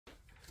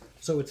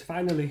So it's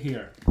finally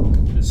here,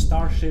 the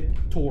Starship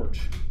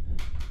Torch.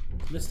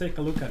 Let's take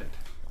a look at it.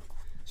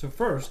 So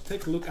first,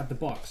 take a look at the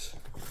box.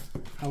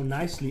 How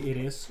nicely it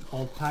is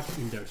all packed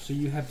in there. So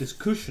you have this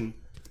cushion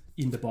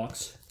in the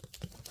box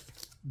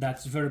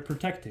that's very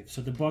protective.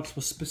 So the box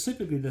was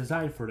specifically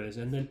designed for this.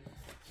 And then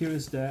here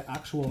is the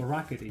actual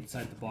rocket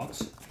inside the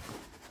box.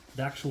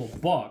 The actual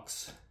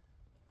box.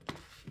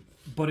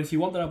 But if you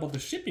wonder about the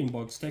shipping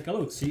box, take a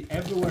look. See,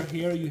 everywhere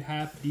here you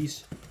have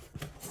these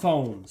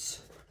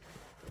phones.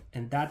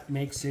 And that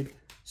makes it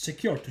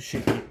secure to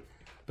ship in.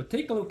 But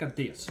take a look at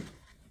this.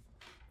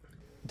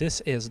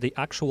 This is the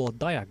actual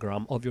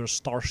diagram of your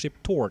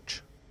Starship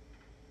Torch.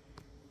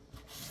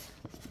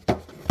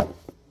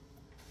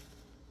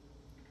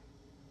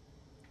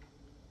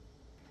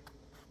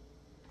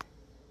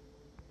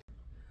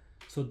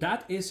 So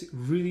that is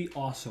really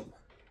awesome.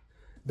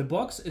 The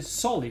box is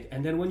solid,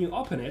 and then when you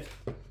open it,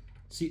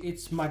 see,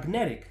 it's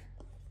magnetic.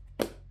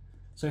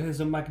 So it has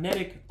a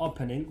magnetic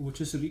opening, which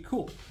is really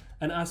cool.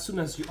 And as soon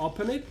as you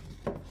open it,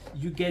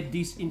 you get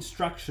these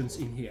instructions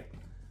in here.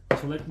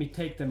 So let me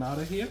take them out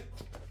of here.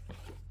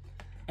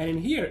 And in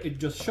here, it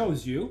just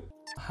shows you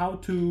how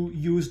to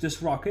use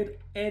this rocket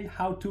and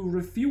how to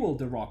refuel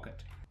the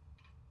rocket.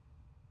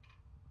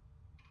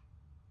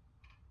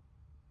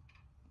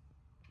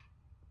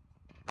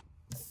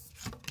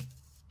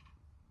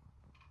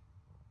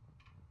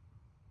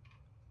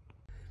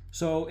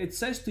 So it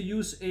says to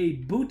use a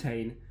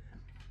butane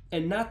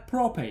and not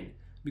propane,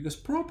 because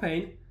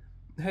propane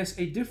has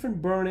a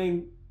different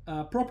burning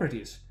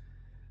properties.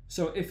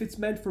 So if it's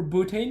meant for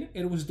butane,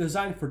 it was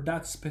designed for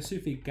that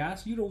specific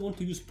gas. You don't want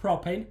to use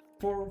propane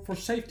for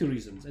safety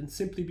reasons and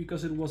simply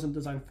because it wasn't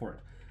designed for it.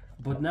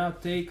 But now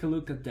take a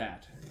look at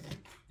that.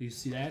 Do you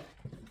see that?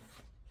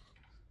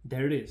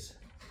 There it is.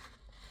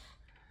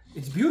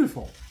 It's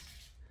beautiful.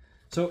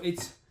 So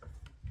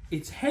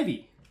it's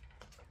heavy.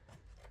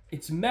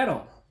 It's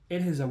metal.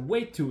 It has a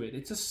weight to it.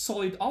 It's a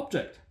solid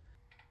object.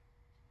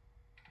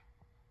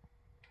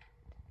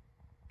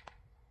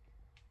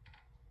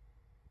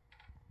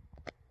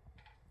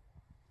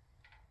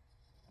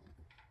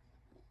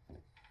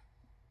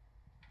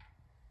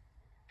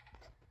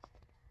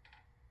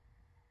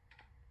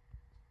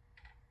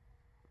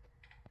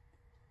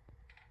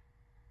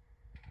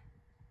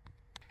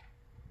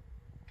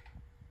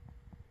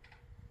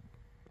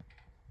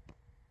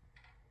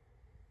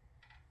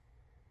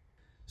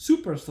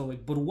 Super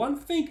solid, but one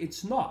thing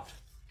it's not.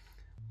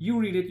 You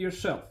read it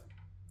yourself.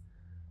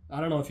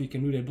 I don't know if you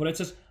can read it, but it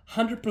says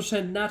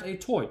 100% not a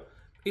toy.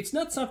 It's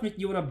not something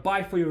you want to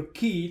buy for your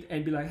kid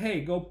and be like,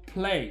 hey, go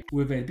play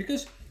with it.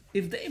 Because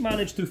if they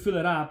manage to fill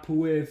it up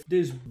with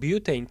this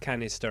Butane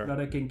canister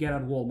that I can get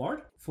at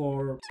Walmart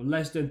for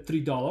less than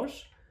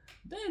 $3,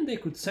 then they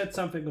could set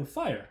something on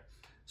fire.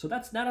 So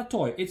that's not a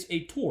toy, it's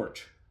a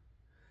torch.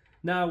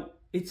 Now,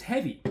 it's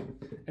heavy.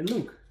 And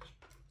look,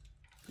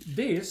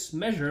 this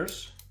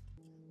measures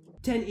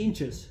 10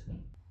 inches.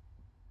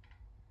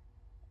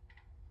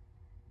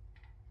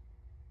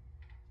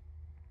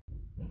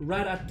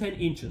 Right at 10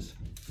 inches.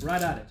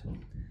 Right at it.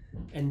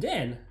 And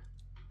then,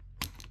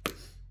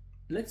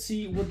 let's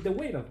see what the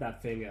weight of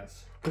that thing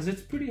is. Because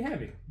it's pretty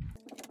heavy.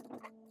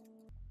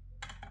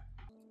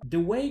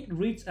 The weight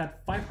reads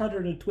at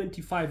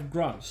 525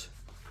 grams.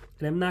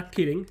 And I'm not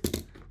kidding.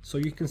 So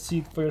you can see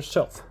it for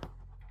yourself.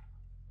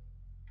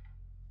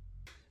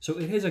 So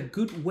it has a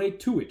good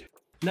weight to it.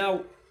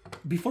 Now,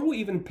 before we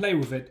even play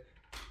with it,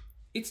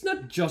 it's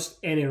not just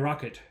any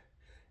rocket.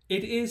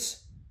 It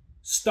is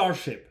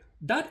Starship.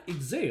 That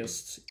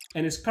exists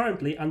and is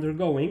currently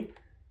undergoing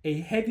a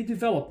heavy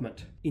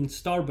development in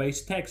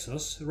Starbase,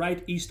 Texas,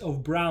 right east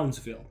of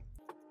Brownsville.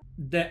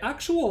 The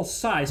actual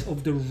size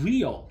of the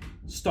real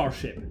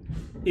Starship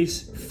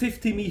is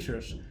 50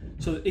 meters.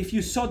 So if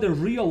you saw the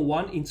real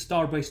one in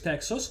Starbase,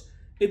 Texas,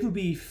 it will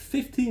be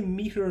 50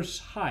 meters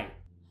high.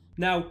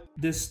 Now,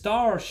 the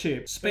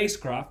Starship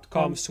spacecraft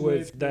comes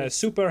with the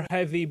super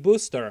heavy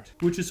booster,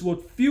 which is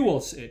what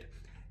fuels it.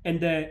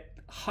 And the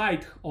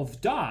height of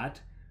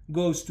that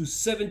goes to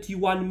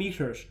 71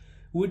 meters,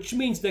 which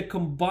means the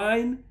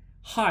combined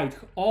height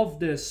of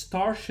the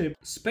Starship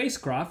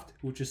spacecraft,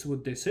 which is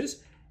what this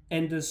is,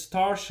 and the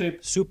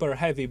Starship super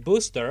heavy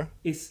booster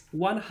is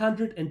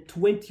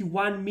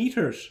 121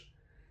 meters.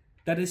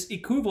 That is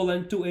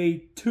equivalent to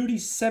a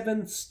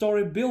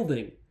 37-story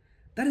building.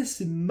 That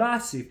is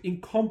massive,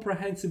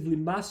 incomprehensibly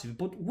massive.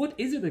 But what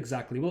is it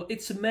exactly? Well,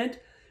 it's meant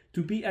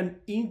to be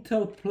an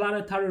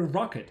interplanetary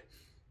rocket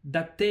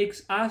that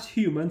takes us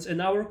humans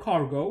and our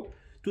cargo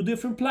to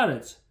different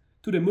planets,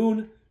 to the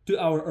moon, to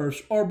our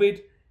Earth's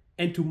orbit,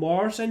 and to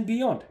Mars and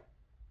beyond.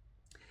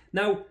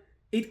 Now,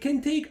 it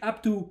can take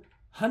up to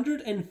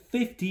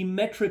 150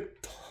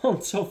 metric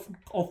tons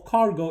of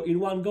cargo in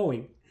one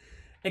going,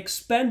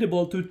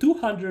 expandable to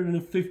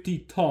 250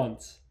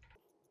 tons.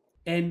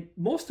 And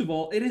most of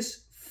all, it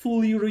is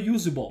fully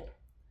reusable.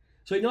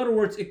 So in other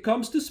words, it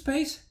comes to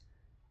space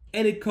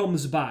and it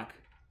comes back.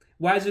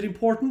 Why is it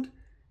important?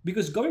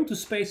 Because going to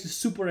space is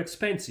super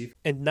expensive.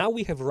 And now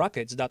we have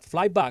rockets that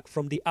fly back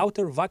from the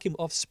outer vacuum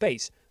of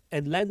space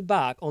and land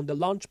back on the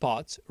launch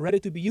pods, ready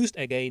to be used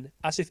again,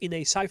 as if in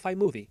a sci-fi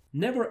movie.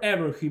 Never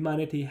ever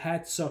humanity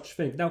had such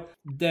thing. Now,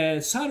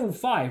 the Saturn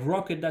V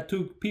rocket that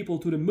took people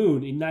to the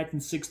moon in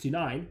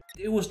 1969,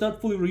 it was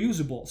not fully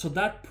reusable, so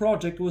that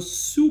project was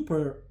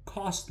super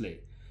costly.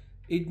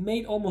 It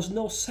made almost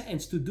no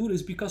sense to do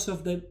this because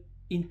of the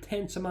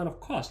intense amount of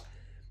cost.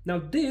 Now,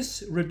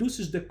 this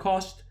reduces the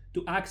cost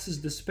to access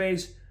the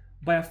space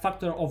by a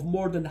factor of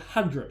more than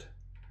 100.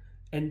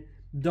 And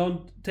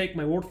don't take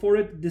my word for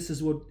it, this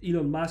is what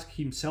Elon Musk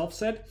himself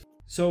said.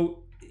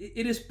 So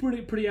it is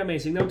pretty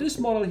amazing. Now this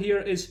model here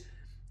is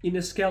in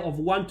a scale of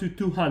 1 to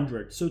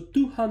 200, so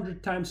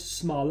 200 times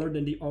smaller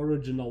than the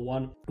original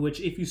one, which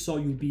if you saw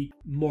you'd be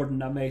more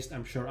than amazed,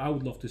 I'm sure. I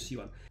would love to see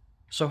one.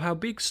 So how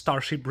big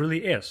Starship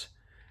really is?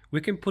 We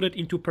can put it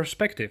into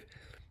perspective.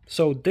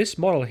 So this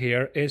model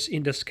here is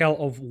in the scale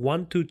of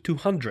 1 to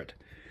 200.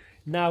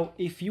 Now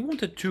if you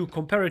wanted to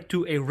compare it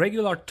to a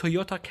regular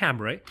Toyota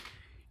Camry,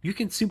 you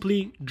can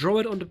simply draw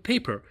it on the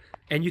paper,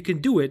 and you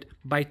can do it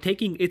by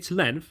taking its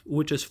length,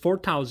 which is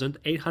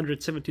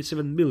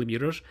 4,877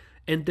 millimeters,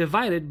 and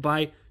divide it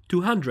by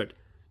 200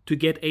 to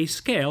get a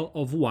scale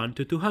of 1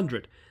 to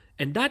 200.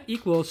 And that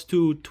equals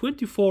to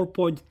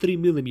 24.3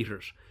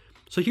 millimeters.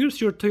 So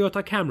here's your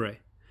Toyota Camry.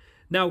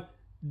 Now,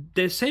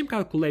 the same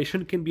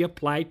calculation can be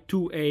applied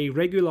to a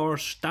regular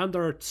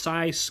standard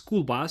size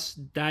school bus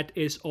that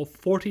is of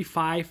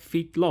 45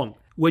 feet long.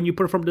 When you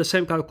perform the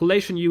same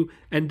calculation, you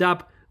end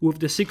up with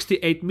the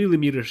 68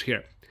 millimeters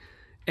here.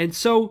 And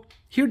so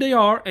here they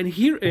are, and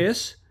here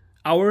is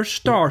our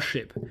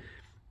Starship.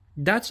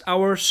 That's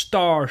our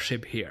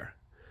Starship here.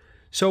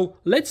 So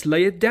let's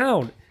lay it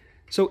down.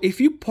 So if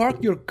you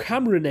park your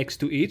Camry next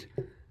to it,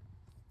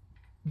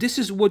 this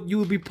is what you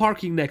will be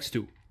parking next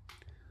to.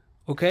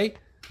 Okay?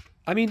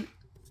 I mean,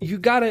 you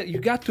got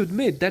to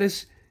admit that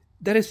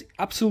is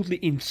absolutely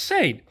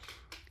insane.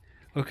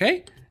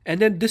 Okay? And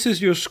then this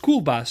is your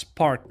school bus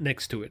parked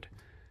next to it.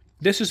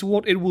 This is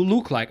what it will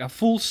look like, a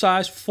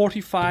full-size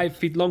 45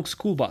 feet long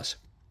school bus.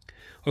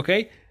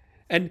 Okay?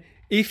 And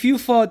if you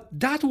thought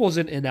that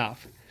wasn't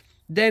enough,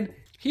 then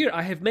here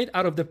I have made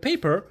out of the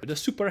paper the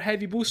super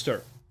heavy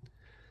booster.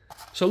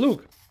 So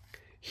look,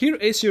 here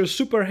is your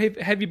super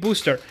heavy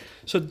booster.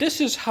 So this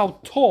is how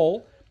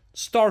tall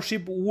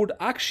Starship would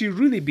actually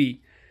really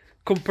be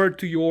compared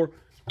to your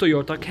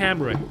Toyota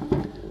Camry.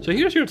 So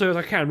here's your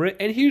Toyota Camry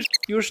and here's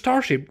your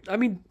Starship. I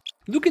mean,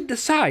 look at the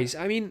size.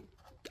 I mean,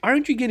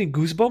 aren't you getting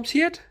goosebumps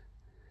yet?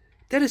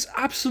 That is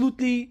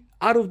absolutely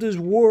out of this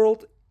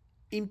world,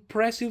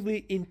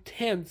 impressively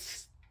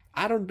intense.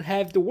 I don't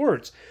have the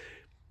words.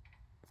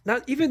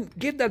 Now even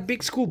get that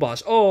big school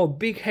bus. Oh,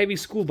 big heavy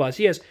school bus.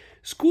 Yes,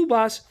 school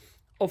bus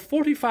of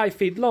 45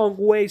 feet long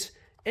weighs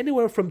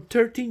anywhere from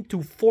 13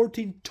 to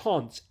 14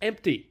 tons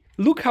empty.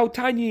 Look how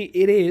tiny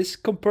it is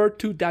compared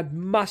to that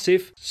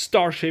massive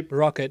Starship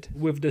rocket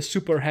with the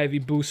super heavy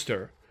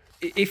booster.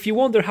 If you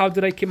wonder how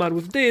did I came out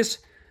with this,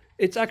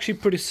 it's actually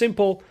pretty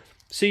simple.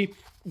 See,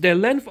 the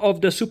length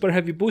of the super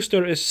heavy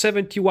booster is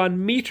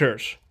 71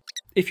 meters.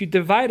 If you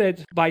divide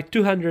it by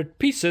 200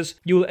 pieces,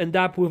 you'll end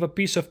up with a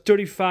piece of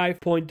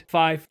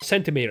 35.5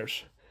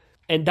 centimeters.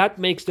 And that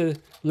makes the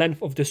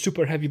length of the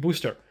super heavy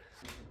booster.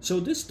 So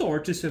this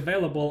torch is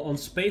available on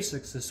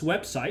SpaceX's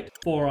website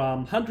for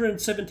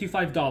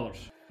 $175.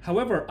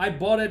 However, I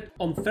bought it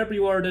on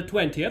February the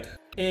 20th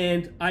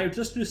and I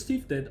just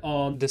received it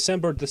on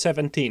December the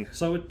 17th.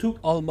 So it took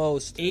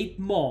almost 8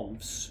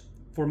 months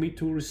for me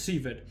to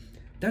receive it.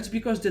 That's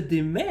because the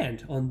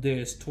demand on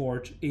this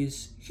torch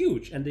is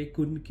huge and they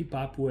couldn't keep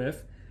up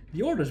with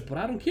the orders. But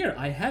I don't care.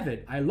 I have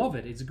it. I love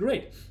it. It's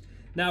great.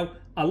 Now,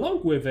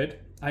 along with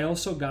it, I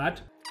also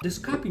got this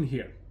cup in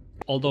here.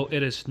 Although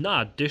it is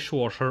not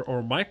dishwasher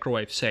or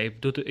microwave safe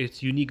due to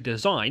its unique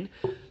design,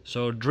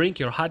 so drink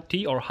your hot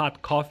tea or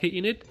hot coffee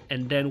in it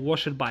and then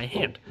wash it by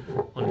hand.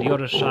 On the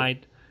other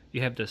side,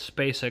 you have the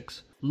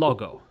SpaceX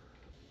logo.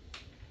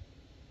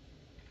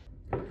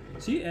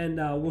 See, and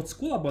what's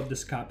cool about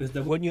this cup is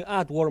that when you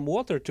add warm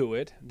water to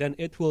it, then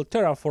it will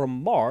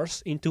terraform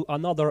Mars into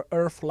another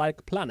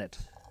Earth-like planet.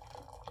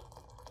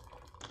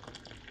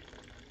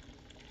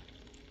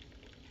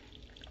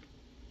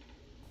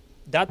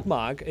 That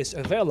mug is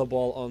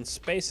available on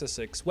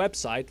SpaceX's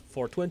website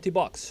for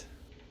 $20.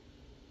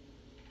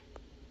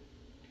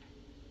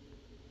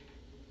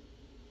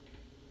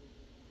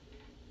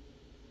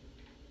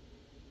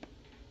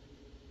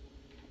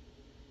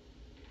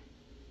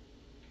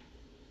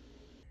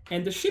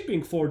 And the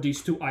shipping for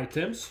these two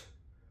items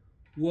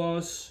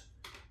was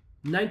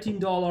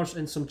 $19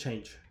 and some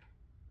change.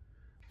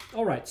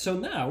 Alright, so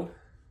now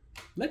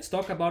let's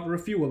talk about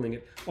refueling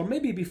it. Or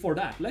maybe before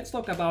that, let's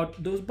talk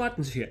about those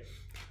buttons here.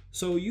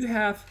 So you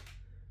have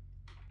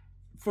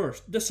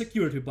first the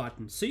security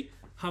button. See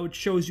how it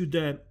shows you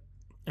the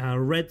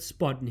red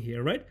spot in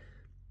here, right?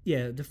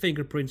 Yeah, the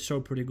fingerprints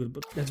show pretty good,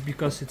 but that's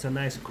because it's a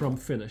nice chrome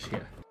finish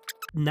here.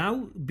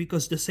 Now,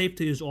 because the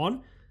safety is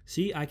on,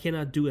 see, I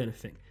cannot do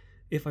anything.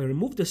 If I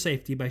remove the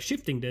safety by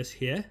shifting this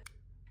here,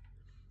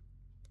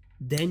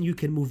 then you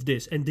can move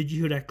this. And did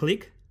you hear that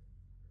click?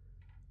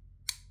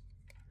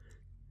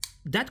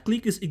 That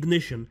click is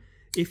ignition.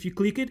 If you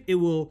click it, it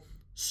will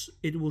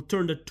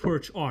turn the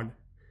torch on.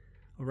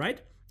 All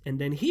right? And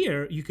then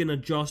here you can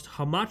adjust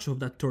how much of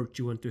that torch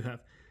you want to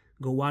have.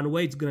 Go one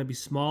way, it's gonna be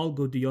small.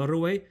 Go the other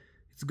way,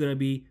 it's gonna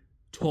be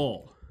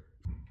tall.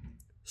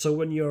 So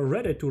when you're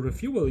ready to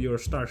refuel your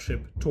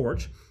Starship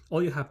Torch,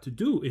 all you have to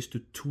do is to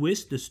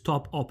twist the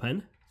stop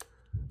open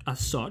as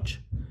such.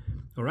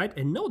 All right,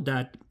 and note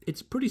that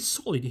it's pretty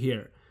solid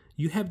here.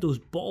 You have those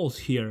balls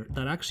here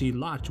that actually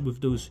latch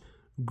with those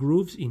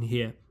grooves in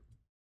here.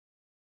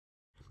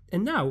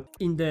 And now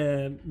in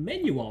the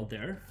manual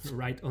there,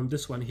 right on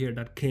this one here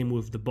that came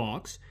with the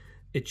box,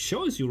 it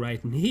shows you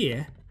right in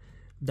here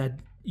that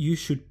you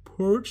should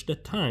purge the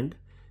tank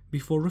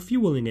before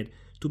refueling it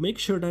to make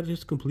sure that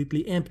it's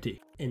completely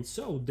empty. And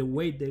so the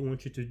way they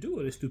want you to do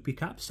it is to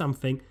pick up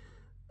something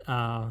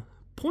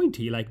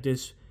pointy like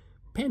this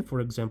pen, for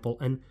example,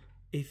 and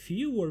if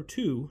you were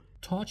to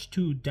touch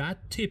to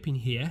that tip in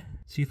here,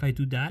 see if I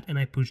do that and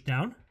I push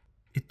down,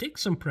 it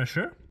takes some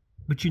pressure,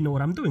 but you know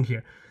what I'm doing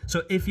here.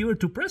 So if you were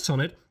to press on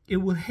it, it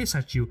will hiss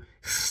at you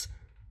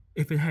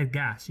if it had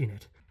gas in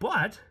it.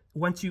 But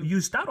once you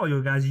use that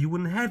oil, guys, you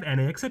wouldn't have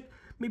any, except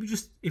maybe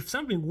just if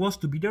something was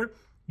to be there,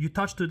 you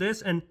touch to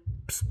this and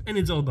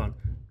it's all gone.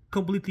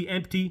 Completely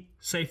empty,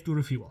 safe to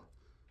refuel.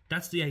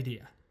 That's the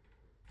idea.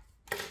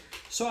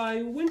 So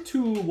I went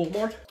to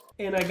Walmart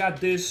and I got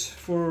this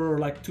for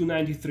like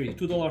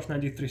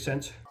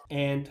 $2.93,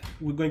 and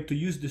we're going to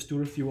use this to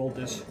refuel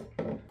this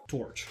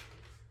torch.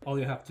 All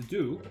you have to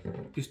do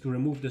is to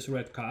remove this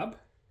red cap,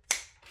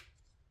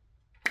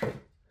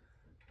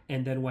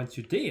 and then once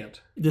you did,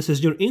 this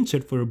is your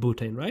insert for your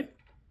butane, right?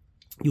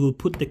 You will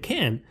put the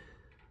can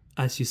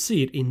as you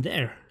see it in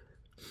there.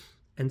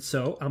 And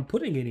so I'm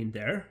putting it in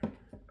there,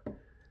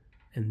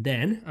 and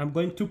then I'm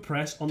going to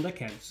press on the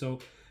can. So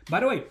by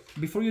the way,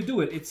 before you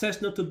do it, it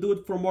says not to do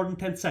it for more than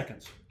 10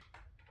 seconds.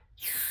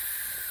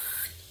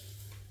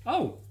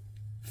 Oh,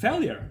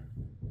 failure.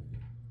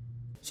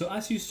 So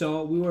as you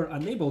saw, we were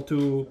unable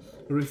to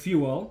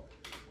refuel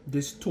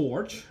this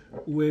torch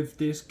with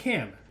this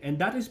can. And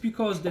that is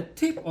because the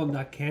tip on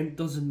that can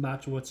doesn't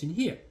match what's in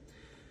here.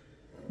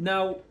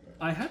 Now,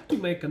 I had to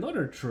make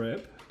another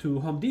trip to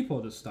Home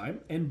Depot this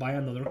time and buy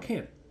another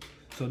can.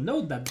 So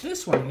note that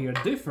this one here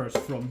differs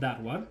from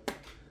that one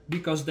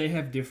because they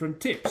have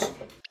different tips.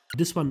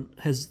 This one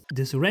has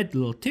this red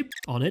little tip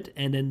on it,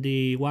 and then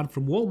the one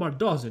from Walmart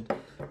doesn't.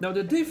 Now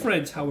the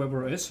difference,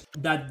 however, is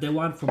that the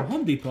one from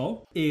Home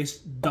Depot is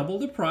double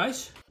the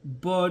price,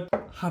 but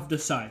half the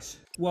size.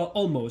 Well,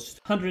 almost.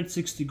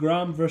 160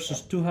 grams versus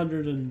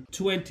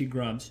 220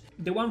 grams.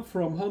 The one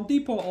from Home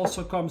Depot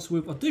also comes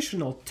with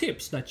additional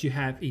tips that you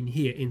have in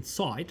here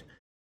inside.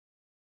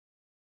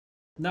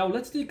 Now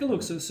let's take a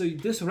look. So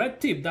this red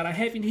tip that I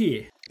have in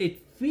here,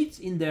 it fits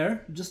in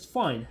there just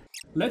fine.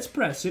 Let's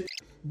press it.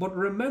 But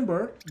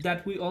remember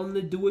that we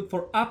only do it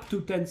for up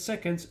to 10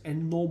 seconds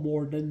and no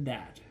more than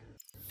that.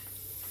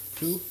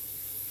 2,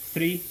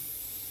 3,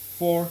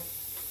 4,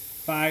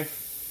 5,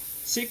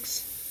 6,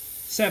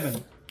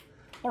 7.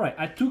 Alright,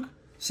 I took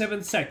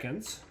 7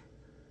 seconds.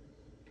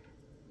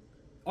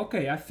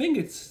 Okay, I think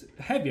it's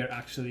heavier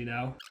actually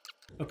now.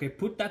 Okay,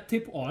 put that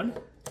tip on.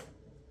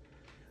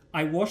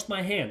 I washed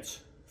my hands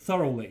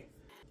thoroughly.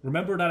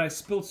 Remember that I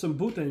spilled some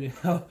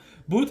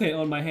butane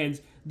on my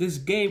hands. This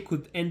game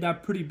could end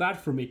up pretty bad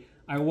for me.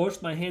 I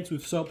washed my hands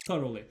with soap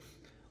thoroughly.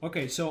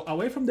 Okay, so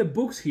away from the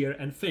books here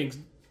and things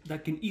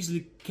that can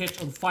easily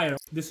catch on fire.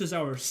 This is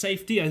our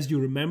safety, as you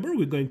remember.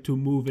 We're going to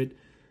move it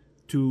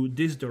to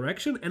this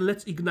direction and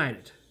let's ignite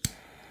it.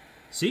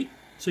 See?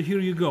 So here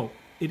you go.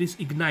 It is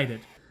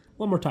ignited.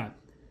 One more time.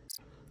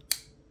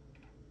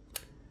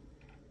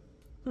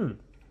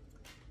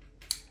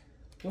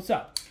 What's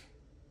up?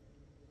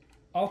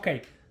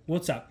 Okay,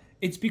 what's up?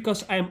 It's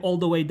because I'm all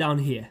the way down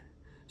here.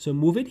 So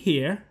move it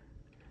here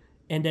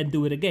and then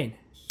do it again.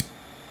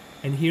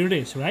 And here it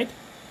is, right?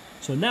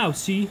 So now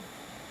see,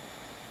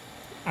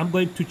 I'm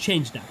going to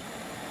change that.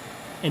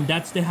 And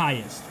that's the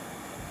highest.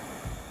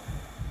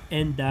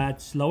 And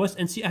that's lowest.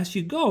 And see, as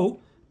you go,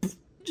 it's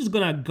just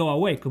gonna go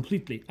away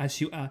completely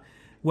as you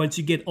once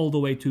you get all the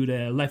way to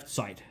the left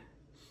side.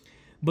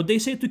 But they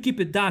say to keep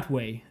it that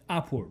way,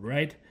 upward,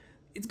 right?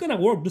 It's gonna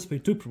work this way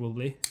too,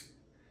 probably.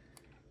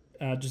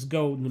 Just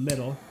go in the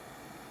middle.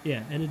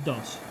 Yeah, and it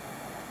does.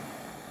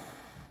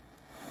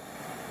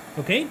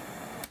 Okay?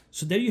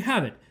 So there you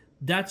have it.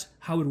 That's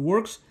how it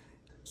works.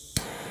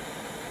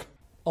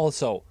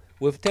 Also,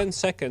 with 10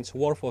 seconds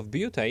worth of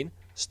butane,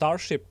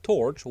 Starship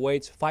Torch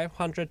weighs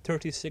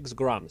 536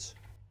 grams.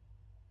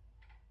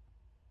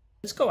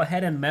 Let's go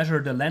ahead and measure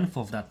the length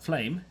of that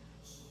flame.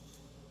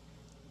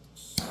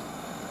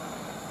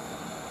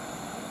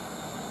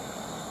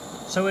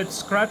 So it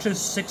scratches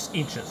 6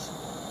 inches.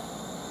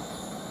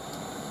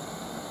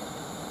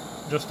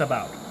 Just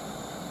about.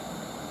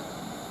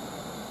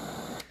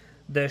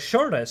 The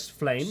shortest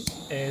flame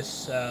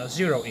is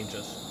 0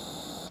 inches.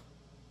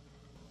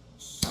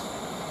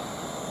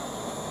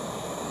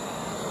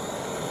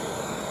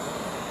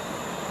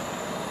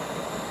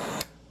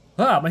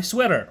 Ah, my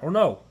sweater! Oh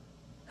no!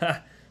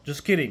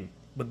 Just kidding,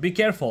 but be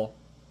careful.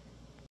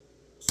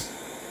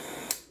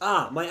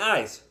 Ah, my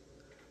eyes.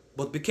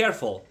 But be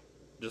careful.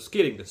 Just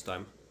kidding this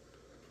time.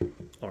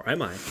 Or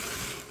am I?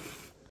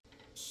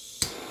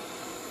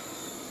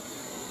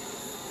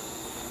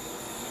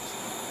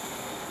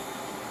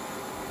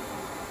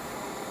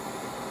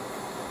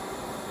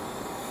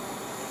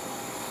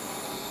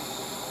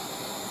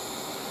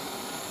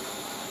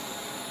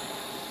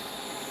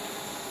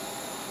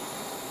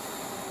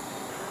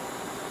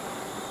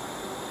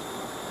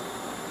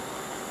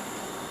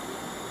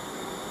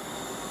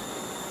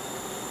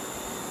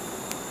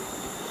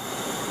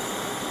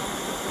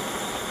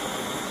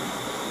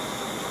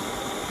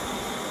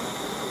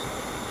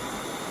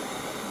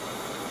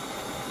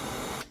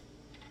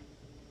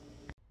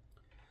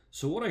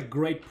 So what a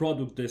great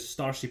product this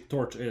Starship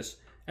Torch is.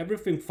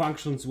 Everything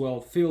functions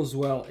well, feels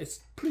well,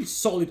 it's pretty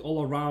solid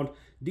all around.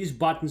 These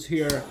buttons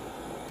here,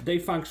 they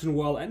function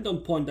well, and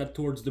don't point that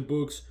towards the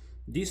books.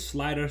 These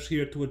sliders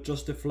here to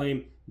adjust the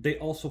flame, they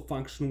also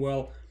function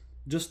well.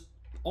 Just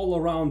all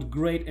around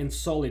great and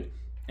solid.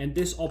 And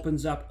this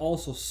opens up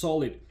also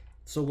solid,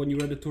 so when you're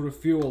ready to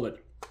refuel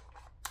it.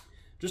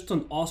 Just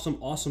an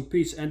awesome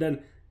piece. And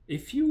then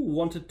if you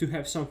wanted to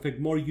have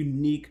something more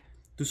unique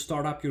to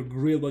start up your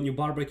grill when you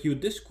barbecue,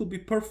 this could be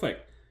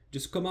perfect.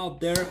 Just come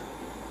out there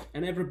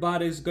and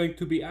everybody's going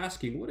to be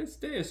asking, what is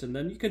this? And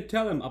then you can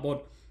tell them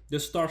about the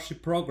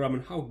Starship program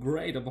and how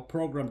great of a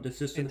program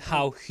this is. And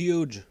how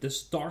huge the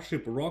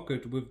Starship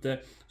rocket with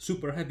the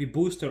super heavy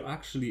booster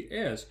actually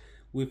is.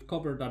 We've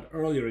covered that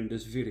earlier in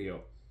this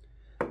video.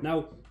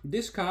 Now,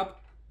 this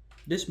cup,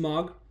 this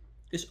mug,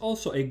 is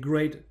also a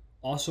great,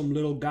 awesome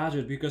little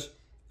gadget because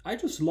I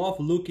just love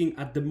looking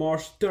at the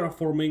Mars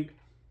terraforming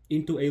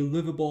into a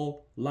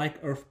livable, like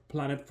Earth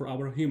planet for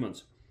our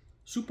humans.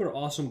 Super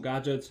awesome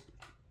gadgets.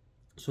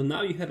 So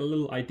now you had a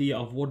little idea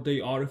of what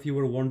they are if you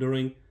were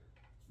wondering.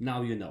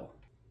 Now you know.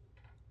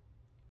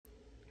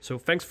 So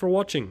thanks for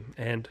watching,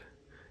 and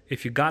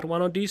if you got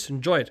one of these,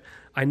 enjoy it.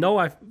 I know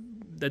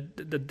that